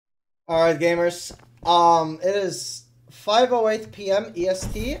Alright, gamers. It is 5:08 p.m.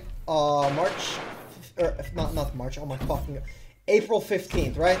 EST. March, or not March. Oh my fucking God. April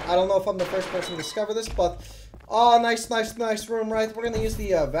 15th, right? I don't know if I'm the first person to discover this, but nice room, right? We're gonna use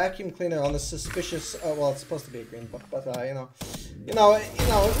the vacuum cleaner on the suspicious. Well, it's supposed to be a green book, but we do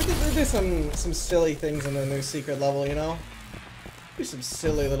some silly things in the new secret level, you know. Do some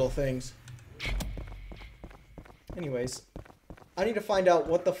silly little things. Anyways. I need to find out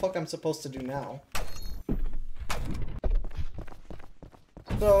what the fuck I'm supposed to do now.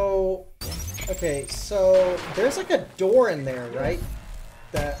 So, okay, so there's like a door in there, right?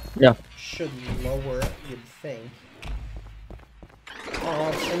 That should lower, you'd think.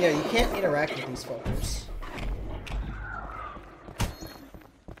 And yeah, you can't interact with these fuckers.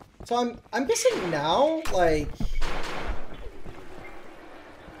 So I'm guessing now, like,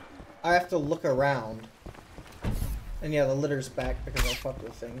 I have to look around. And yeah, the litter's back because I fucked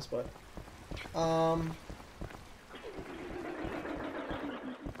with things, but...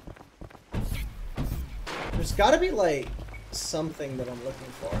 There's gotta be, like, something that I'm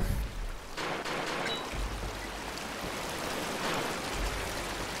looking for.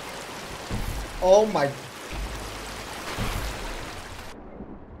 Oh my...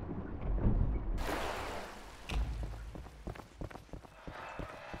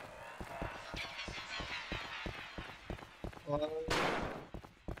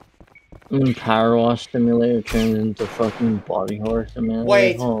 Power wash simulator turns into fucking body horror simulator.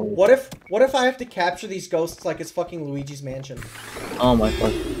 Wait, what if I have to capture these ghosts like it's fucking Luigi's Mansion? Oh my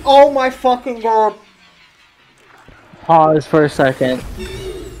fuck. Oh my fucking God. Pause for a second.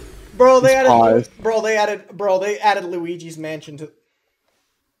 Bro, they added Luigi's Mansion to...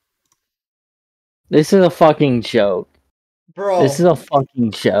 This is a fucking joke. Bro. This is a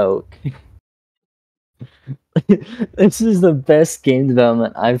fucking joke. This is the best game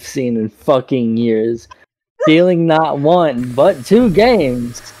development I've seen in fucking years. Stealing not one, but 2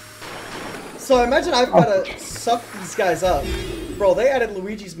 games. So imagine I've gotta suck these guys up. Bro, they added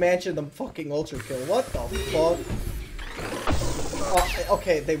Luigi's Mansion to fucking ULTRAKILL. What the fuck?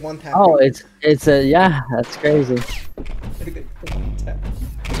 Okay, they one-tapped. Oh, it's a, yeah, that's crazy.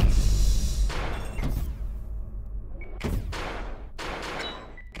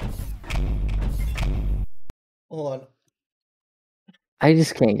 Hold on. I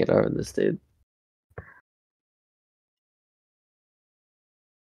just can't get over this, dude.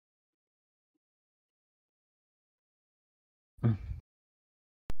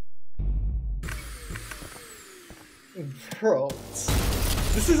 Bro,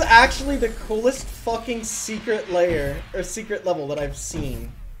 this is actually the coolest fucking secret layer, or secret level that I've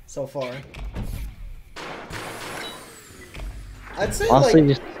seen so far. I'd say, honestly,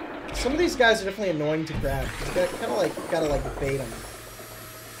 like, some of these guys are definitely annoying to grab. You gotta like bait them.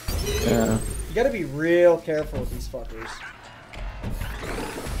 Yeah. You gotta be real careful with these fuckers.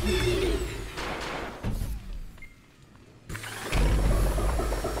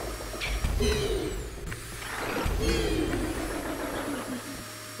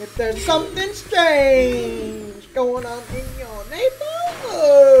 If there's something strange going on in your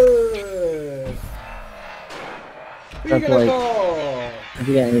neighborhood, who you gonna call? If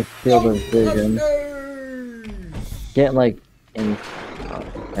you got any field of vision, get like in,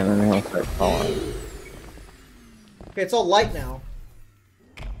 and then they'll start falling. Okay, it's all light now.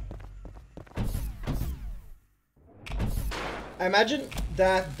 I imagine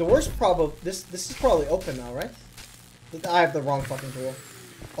that door's probably this is probably open now, right? I have the wrong fucking tool.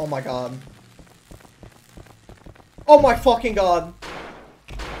 Oh my God. Oh my fucking God.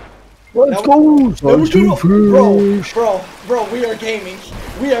 Let's go! Bro, we are gaming.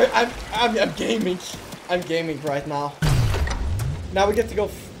 I'm gaming. I'm gaming right now. Now we get to go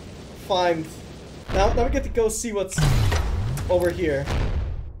find. Now we get to go see what's over here.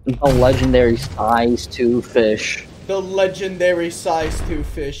 The legendary size 2 fish. The legendary size 2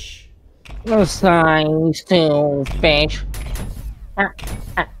 fish. The size 2 fish. Can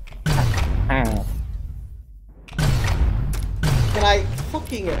I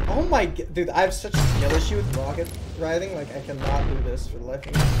fucking... Oh my... Dude, I have such a skill issue with rocket riding. Like, I cannot do this for the life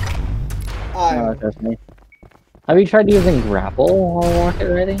of me. No, trust me. Have you tried using grapple while rocket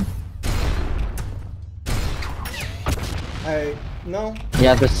riding? No. You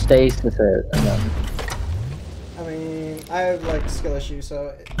have to stasis it, and then... I mean, I have, like, skill issue,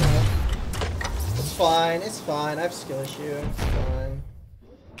 so... You know, it's fine, it's fine. I have skill issue. It's fine.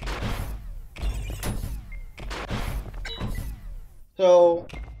 So,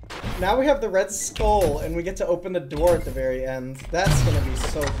 now we have the red skull, and we get to open the door at the very end. That's gonna be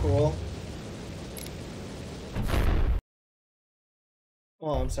so cool.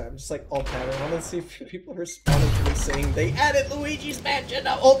 Oh, I'm sorry. I'm just like alt tabbing. I want to see if people are responding to me saying they added Luigi's Mansion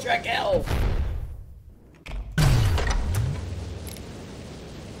to Ultra Kill.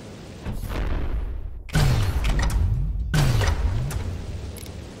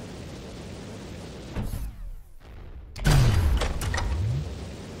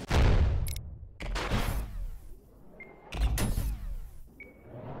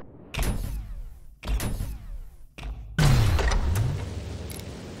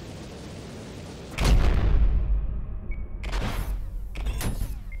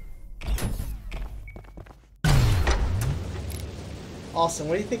 Austin,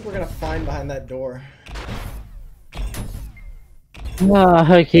 what do you think we're gonna find behind that door?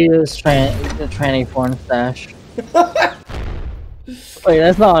 Hakita's the tranny porn stash. Wait,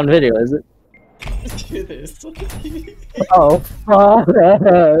 that's not on video, is it? It is. Oh, fuck.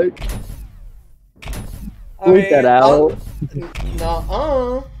 Bleep that out.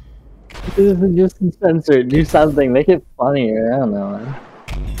 Nuh-uh. This is just censored. Do something. Make it funnier. I don't know.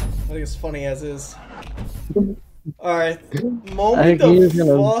 I think it's funny as is. Alright. I Moment think of he's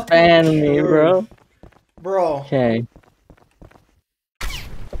gonna fucking ban me, truth. bro. Bro. Okay.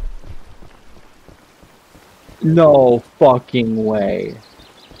 No fucking way.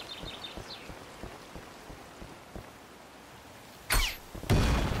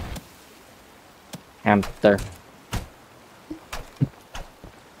 Hamster.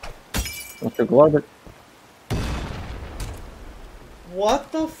 Mr. Glover.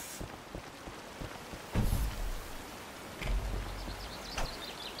 What the f-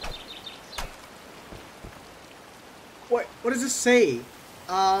 What does this say?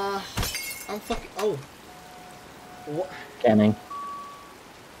 I'm fucking- oh. What? Scanning.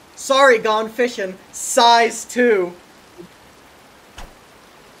 Sorry, gone fishing. Size 2.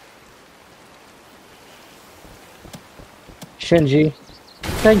 Shinji.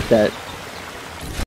 Take that.